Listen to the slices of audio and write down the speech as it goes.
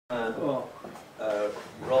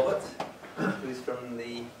Robert, who's from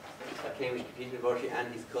the Cambridge Computer Laboratory,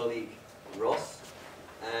 and his colleague Ross,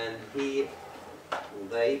 and he, or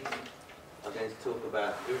they, are going to talk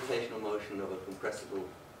about irrotational motion of a compressible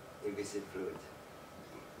inviscid fluid.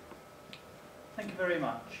 Thank you very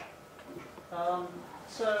much.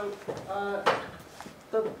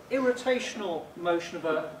 The irrotational motion of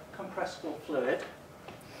a compressible fluid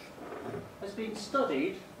has been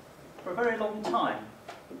studied for a very long time.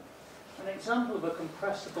 An example of a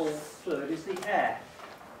compressible fluid is the air,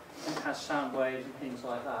 and it has sound waves and things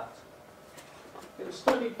like that. It was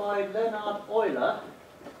studied by Leonhard Euler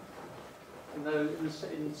in the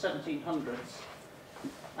 1700s,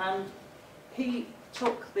 and he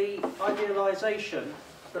took the idealization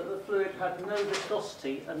that the fluid had no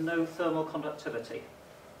viscosity and no thermal conductivity.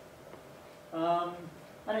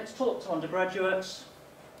 And it's taught to undergraduates,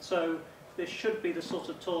 so this should be the sort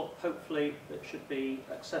of talk, hopefully, that should be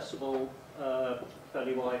accessible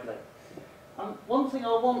fairly widely. One thing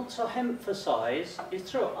I want to emphasise is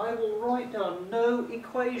throughout I will write down no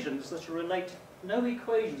equations that are related, no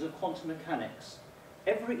equations of quantum mechanics.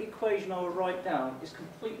 Every equation I will write down is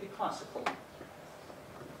completely classical,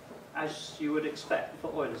 as you would expect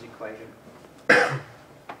for Euler's equation.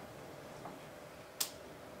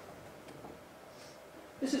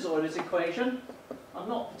 This is Euler's equation. I'm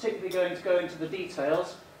not particularly going to go into the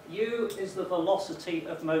details. U is the velocity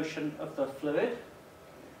of motion of the fluid.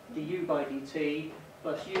 du by dt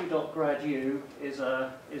plus u dot grad u is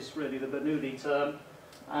really the Bernoulli term,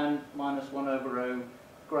 and minus 1 over rho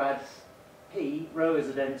grad p. Rho is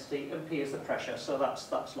the density and p is the pressure, so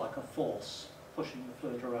that's like a force pushing the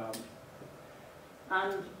fluid around.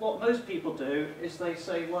 And what most people do is they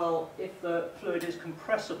say, well, if the fluid is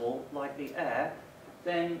compressible like the air,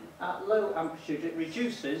 then at low amplitude it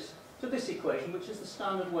reduces to this equation, which is the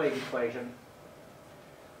standard wave equation,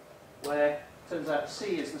 where it turns out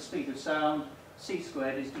c is the speed of sound, c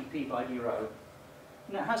squared is dp by d rho.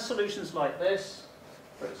 And it has solutions like this,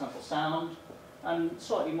 for example sound, and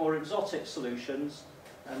slightly more exotic solutions,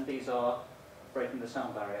 and these are breaking the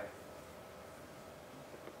sound barrier.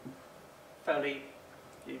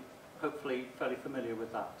 Hopefully fairly familiar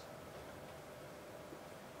with that.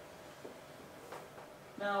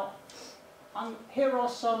 Now, here are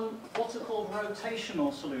some what are called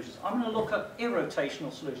rotational solutions. I'm going to look at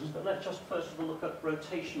irrotational solutions, but let's just first of all look at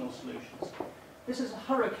rotational solutions. This is a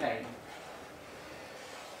hurricane.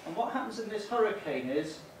 And what happens in this hurricane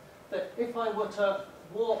is that if I were to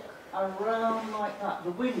walk around like that,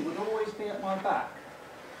 the wind would always be at my back.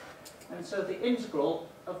 And so the integral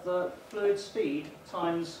of the fluid speed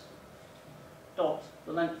times dot,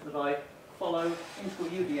 the length that I follow, integral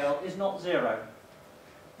udl, is not zero.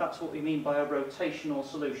 That's what we mean by a rotational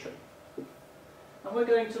solution. And we're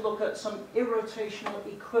going to look at some irrotational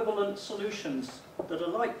equivalent solutions that are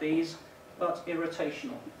like these, but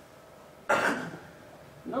irrotational.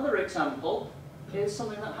 Another example is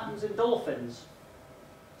something that happens in dolphins,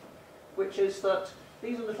 which is that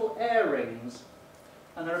these are little air rings,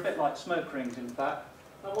 and they're a bit like smoke rings in fact.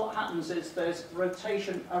 And what happens is there's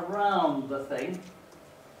rotation around the thing,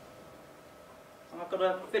 and I've got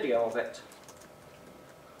a video of it.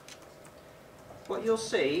 What you'll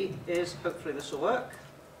see is, hopefully this will work.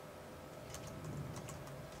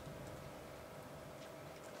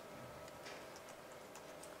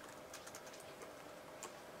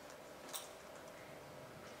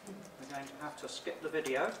 We're going to have to skip the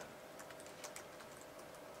video,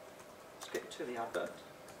 skip to the advert.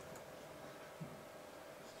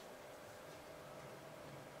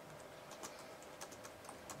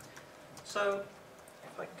 So,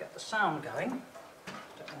 if I can get the sound going, I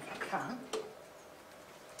don't know if I can.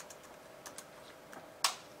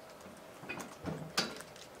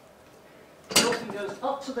 The dolphin goes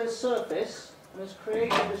up to this surface and has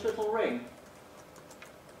created this little ring,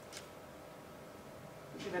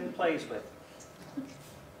 which he then plays with.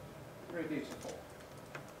 Very beautiful.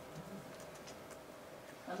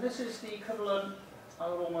 And this is the equivalent, I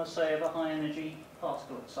would almost say, of a high energy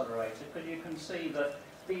particle accelerator, because you can see that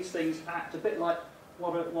these things act a bit like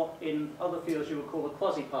what in other fields you would call a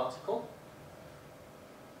quasi-particle.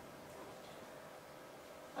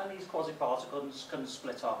 And these quasi-particles can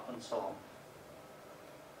split up and so on.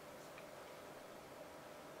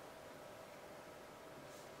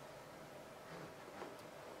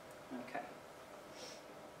 Okay.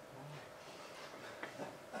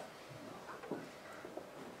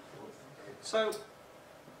 So,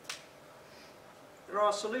 there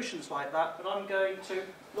are solutions like that, but I'm going to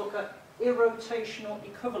look at irrotational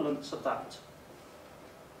equivalents of that.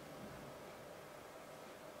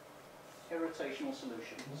 Irrotational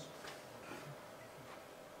solutions.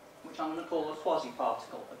 I'm going to call a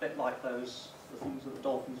quasi-particle, a bit like the things that the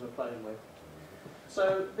dolphins were playing with.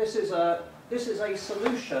 So this is a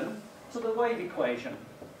solution to the wave equation.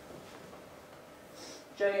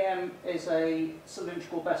 Jm is a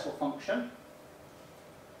cylindrical Bessel function,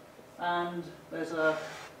 and there's a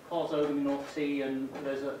cos omega naught t, and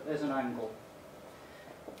there's an angle.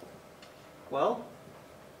 Well,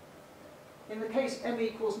 in the case m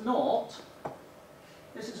equals naught,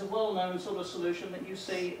 this is a well-known sort of solution that you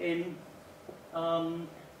see in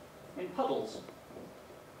puddles.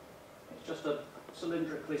 It's just a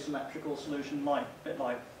cylindrically symmetrical solution, a bit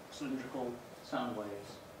like cylindrical sound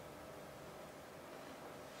waves.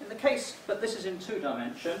 In the case, but this is in 2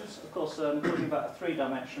 dimensions, of course I'm talking about a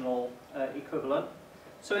 3-dimensional equivalent.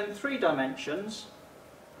 So in 3 dimensions,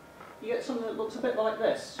 you get something that looks a bit like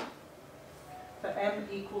this, for m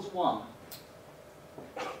equals 1.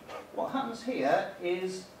 What happens here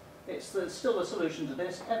is, still a solution to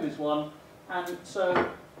this, m is 1, and so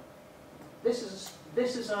this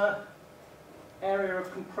is a area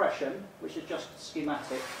of compression, which is just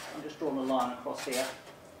schematic. I'm just drawing a line across here.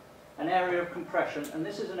 An area of compression, and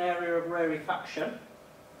this is an area of rarefaction.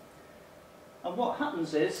 And what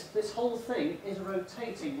happens is, this whole thing is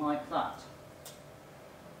rotating like that.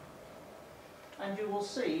 And you will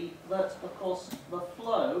see that, of course, the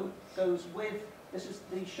flow goes with, this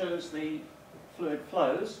shows the fluid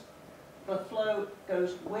flows. The flow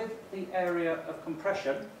goes with the area of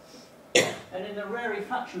compression. And in the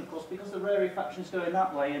rarefaction, of course, because the rarefaction is going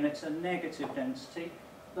that way and it's a negative density,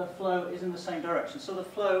 the flow is in the same direction. So the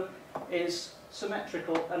flow is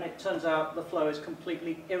symmetrical, and it turns out the flow is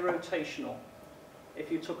completely irrotational.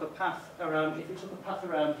 If you took a path around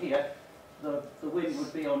here, the wind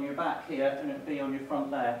would be on your back here, and it would be on your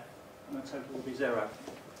front there, and the total would be 0.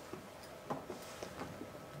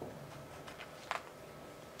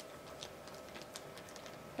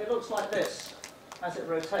 It looks like this as it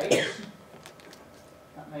rotates.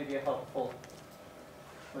 That may be a helpful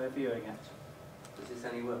way of viewing it. Does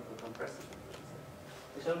this only work for compressible fluids?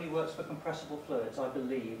 This only works for compressible fluids, I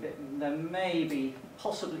believe. There may be,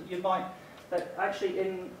 possibly, actually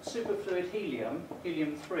in superfluid helium,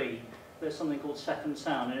 helium-3, there's something called second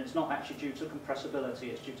sound, and it's not actually due to compressibility,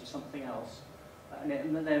 it's due to something else.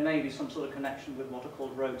 And there may be some sort of connection with what are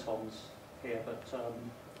called rotons here, but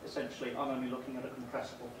essentially I'm only looking at a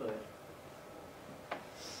compressible fluid.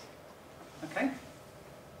 Okay?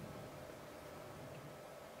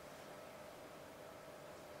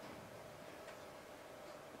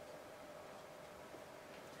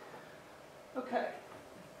 Okay.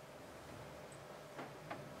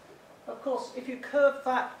 Of course, if you curve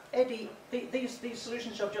that eddy, these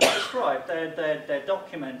solutions I've just described, they're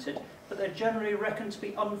documented, but they're generally reckoned to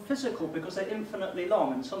be unphysical because they're infinitely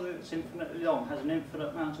long, and something that's infinitely long has an infinite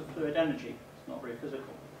amount of fluid energy. It's not very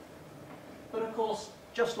physical. But of course,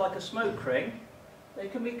 just like a smoke ring, they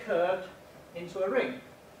can be curved into a ring.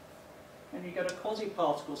 And you get a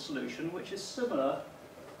quasi-particle solution which is similar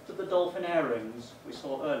to the dolphin air rings we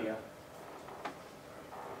saw earlier.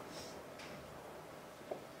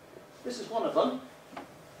 This is one of them.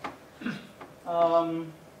 I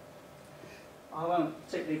won't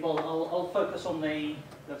particularly bother. I'll focus on the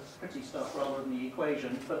pretty stuff rather than the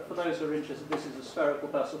equation. But for those who are interested, this is a spherical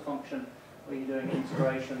Bessel function where you're doing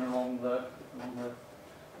integration along the.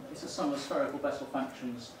 It's a sum of spherical Bessel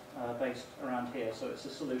functions based around here. So it's a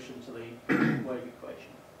solution to the wave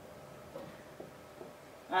equation.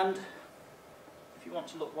 And if you want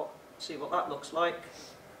to see what that looks like.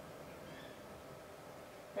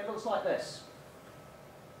 It looks like this.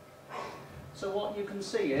 So what you can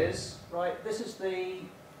see is, right, this is the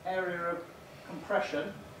area of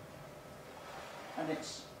compression, and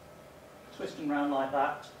it's twisting around like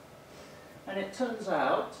that. And it turns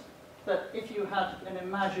out that if you had an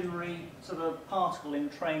imaginary sort of particle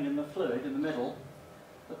entrained in the fluid in the middle,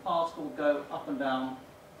 the particle would go up and down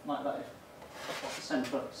like that across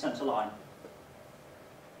the centre line.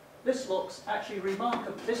 This looks actually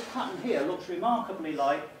remarkable. This pattern here looks remarkably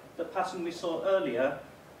like the pattern we saw earlier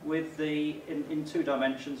with in 2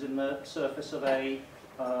 dimensions in the surface of a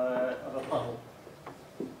puddle.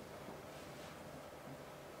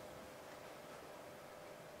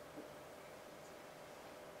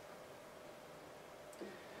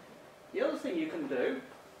 The other thing you can do,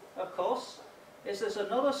 of course, is there's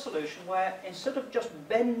another solution where instead of just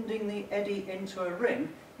bending the eddy into a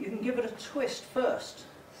ring, you can give it a twist first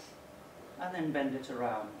and then bend it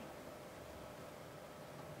around.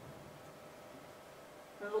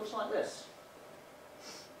 And it looks like this.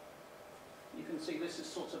 You can see this is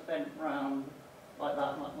sort of bent round like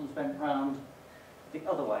that, and that one's bent round the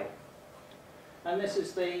other way. And this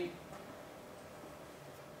is the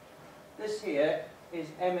this here is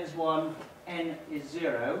m is 1, n is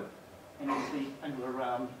 0, n is the angle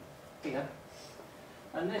around here.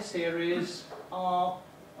 And this here is r,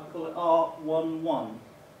 I call it r11.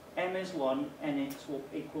 M is 1, n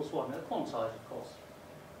equals 1. They're quantized, of course.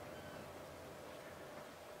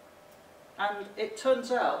 And it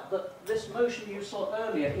turns out that this motion you saw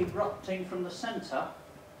earlier, erupting from the centre,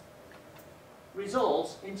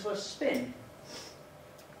 resolves into a spin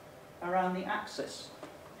around the axis.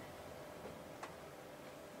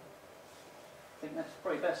 I think that's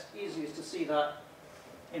probably easiest to see that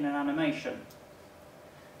in an animation.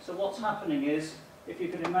 So what's happening is, if you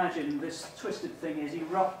can imagine, this twisted thing is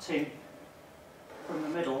erupting from the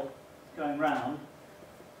middle, going round,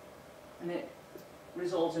 and it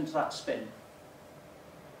resolves into that spin.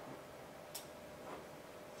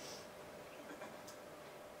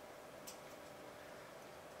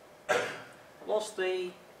 Whilst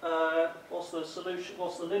the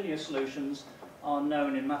linear solutions are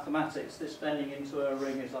known in mathematics, this bending into a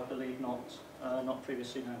ring is, I believe, not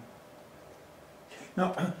previously known.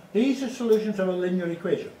 Now, these are solutions of a linear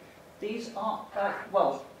equation. These are,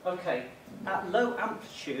 well, okay, at low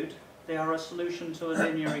amplitude, they are a solution to a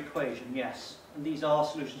linear equation, yes. And these are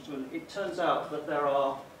solutions to it turns out that there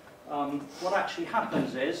are, what actually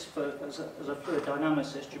happens is, as a fluid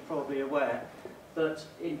dynamicist, you're probably aware, that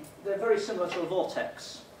they're very similar to a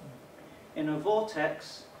vortex. In a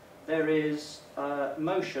vortex, there is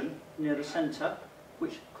motion near the centre,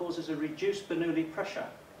 which causes a reduced Bernoulli pressure.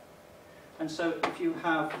 And so if you've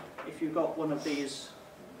got one of these,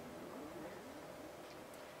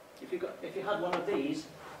 if you had one of these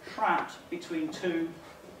trapped between two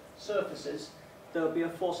surfaces, there would be a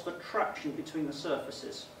force of attraction between the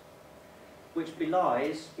surfaces, which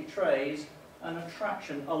betrays an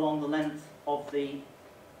attraction along the length of the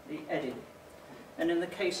eddy. And in the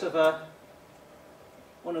case of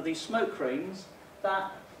one of these smoke rings, those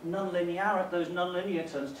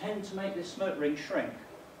nonlinear terms tend to make this smoke ring shrink.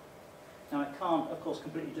 Now it can't, of course,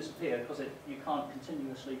 completely disappear because you can't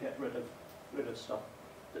continuously get rid of stuff.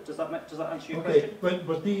 Does that answer your question? Okay,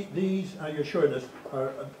 but these, you're showing us, are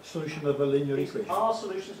a solution of a linear equation. Are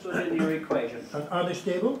solutions to a linear equation. And are they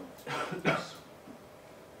stable? Yes.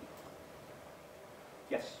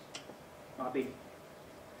 Yes. Have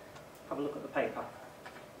a look at the paper.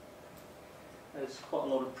 There's quite a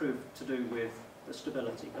lot of proof to do with the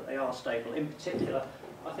stability, but they are stable. In particular,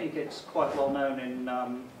 I think it's quite well known in a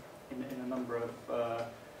number of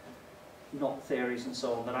knot theories and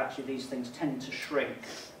so on that actually these things tend to shrink,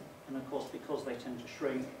 and of course because they tend to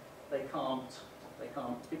shrink, because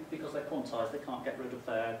they're quantized, they can't get rid of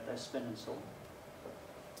their spin and so on.